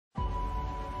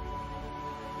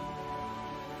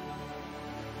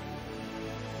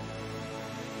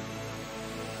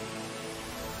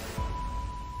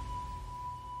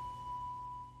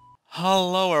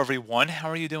Hello everyone, how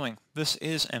are you doing? This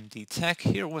is MD Tech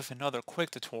here with another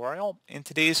quick tutorial. In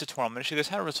today's tutorial, I'm going to show you guys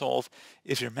how to resolve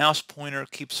if your mouse pointer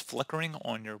keeps flickering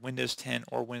on your Windows 10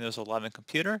 or Windows 11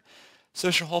 computer. So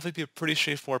it should hopefully be a pretty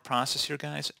straightforward process here,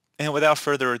 guys. And without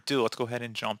further ado, let's go ahead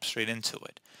and jump straight into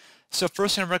it. So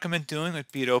first thing I recommend doing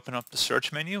would be to open up the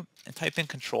search menu and type in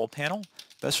Control Panel.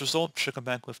 Best result should come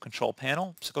back with Control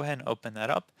Panel, so go ahead and open that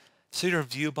up. Set your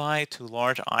view by to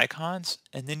large icons,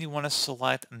 and then you want to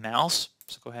select mouse.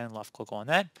 So go ahead and left click on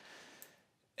that.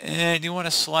 And you want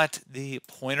to select the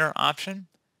pointer option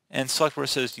and select where it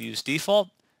says use default.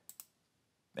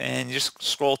 And you just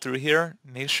scroll through here.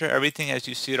 Make sure everything as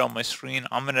you see it on my screen.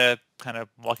 I'm going to kind of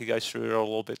walk you guys through it a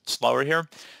little bit slower here.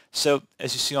 So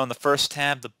as you see on the first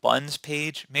tab, the buttons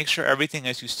page, make sure everything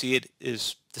as you see it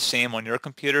is the same on your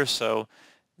computer. So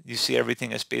you see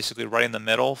everything is basically right in the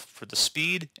middle for the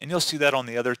speed, and you'll see that on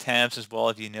the other tabs as well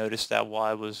if you noticed that while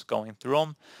I was going through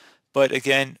them. But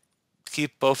again,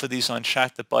 keep both of these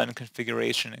unchecked, the button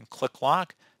configuration and click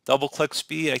lock. Double click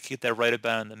speed, I keep that right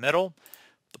about in the middle.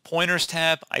 The pointers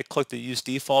tab, I click the use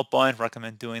default button,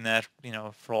 recommend doing that,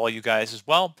 for all you guys as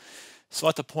well.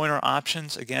 Select the pointer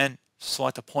options, again,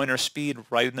 select the pointer speed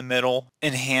right in the middle,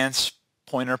 enhance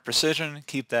pointer precision,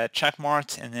 keep that check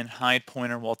marked, and then hide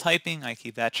pointer while typing, I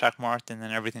keep that check marked, and then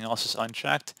everything else is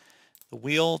unchecked. The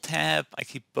wheel tab, I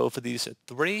keep both of these at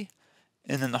 3,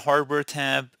 and then the hardware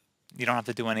tab, you don't have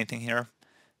to do anything here.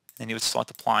 Then you would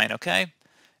select apply and OK.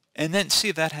 And then see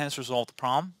if that has resolved the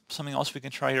problem. Something else we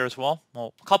can try here as well.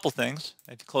 Well, a couple things.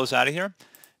 If you close out of here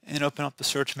and open up the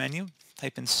search menu,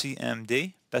 type in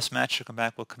CMD. Best match should come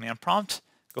back with command prompt.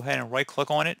 Go ahead and right click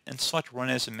on it and select run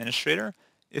as administrator.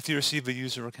 If you receive a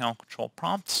user account control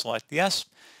prompt, select yes.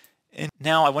 And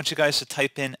now I want you guys to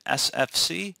type in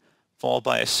SFC followed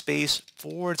by a space /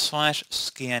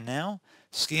 scannow.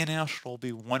 Scannow should all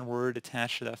be one word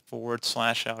attached to that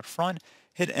 / out front.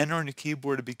 Hit enter on your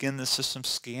keyboard to begin the system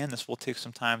scan. This will take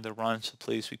some time to run, so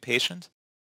please be patient.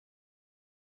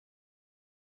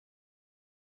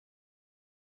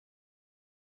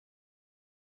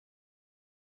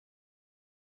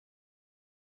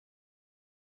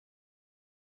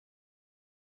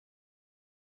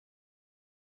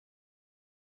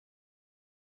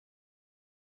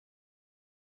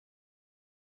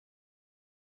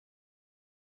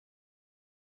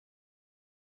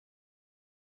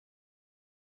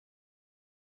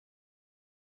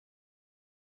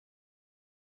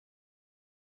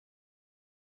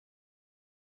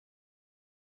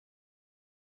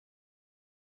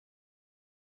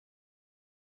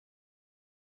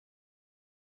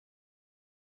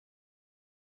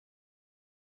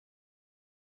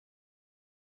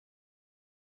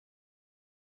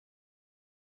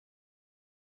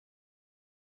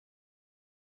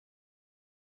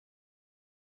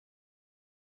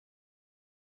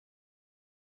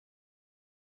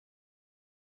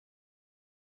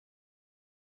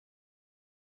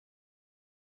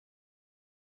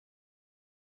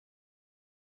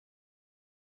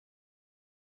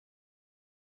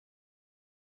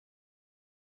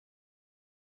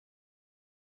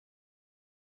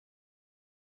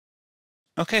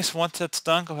 Okay, so once that's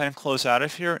done, go ahead and close out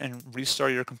of here and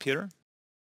restart your computer.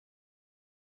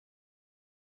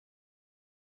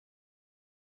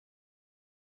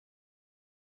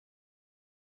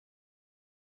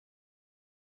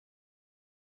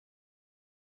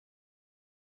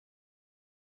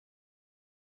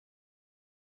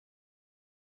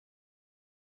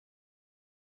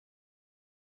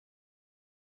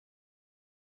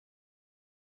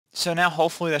 So now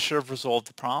hopefully that should have resolved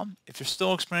the problem. If you're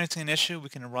still experiencing an issue, we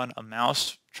can run a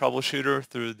mouse troubleshooter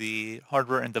through the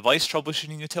hardware and device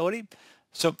troubleshooting utility.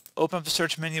 So open up the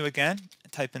search menu again,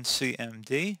 and type in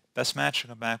CMD. Best match should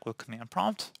come back with command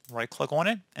prompt. Right click on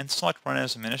it and select run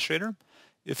as administrator.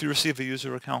 If you receive a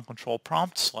user account control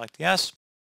prompt, select yes.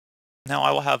 Now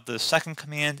I will have the second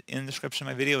command in the description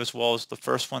of my video as well as the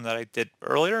first one that I did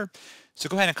earlier. So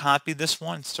go ahead and copy this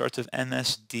one. It starts with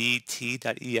msdt.exe.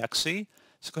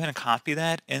 So go ahead and copy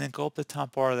that and then go up the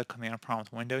top bar of the command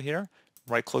prompt window here.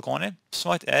 Right click on it,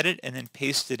 select edit, and then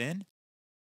paste it in.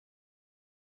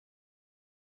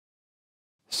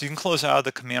 So you can close out of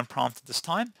the command prompt at this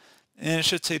time. And it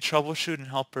should say troubleshoot and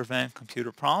help prevent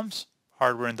computer problems,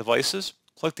 hardware and devices.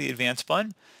 Click the advanced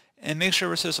button and make sure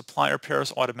where it says apply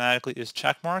repairs automatically is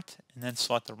checkmarked and then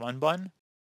select the run button.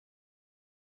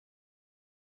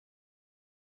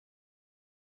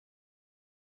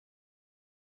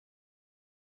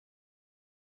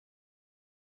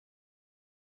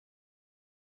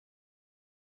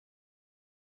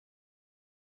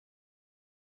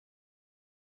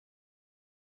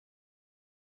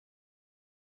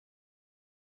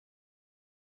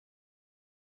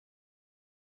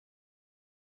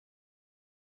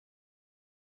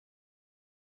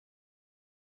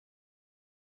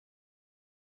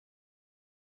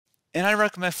 And I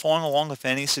recommend following along with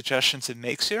any suggestions it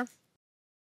makes here.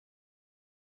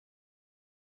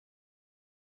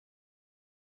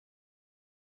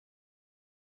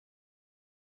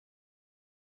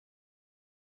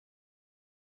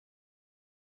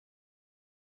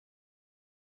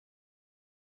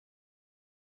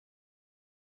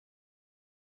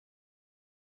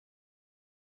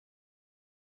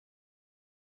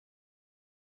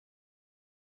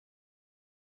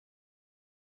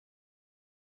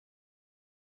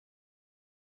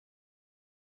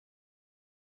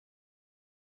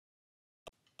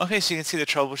 Okay, so you can see the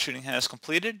troubleshooting has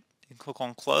completed. You can click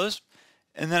on close.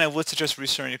 And then I would suggest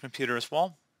restarting your computer as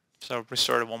well. So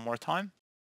restart it one more time.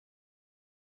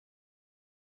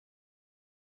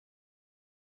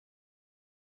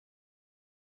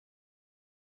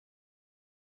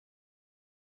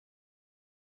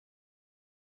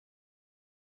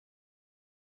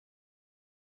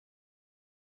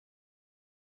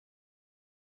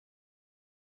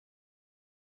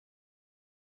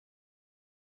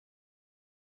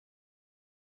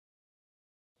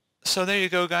 So there you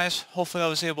go, guys. Hopefully I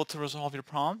was able to resolve your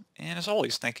problem. And as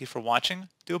always, thank you for watching.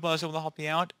 Do hope I was able to help you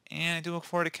out. And I do look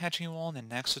forward to catching you all in the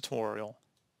next tutorial.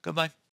 Goodbye.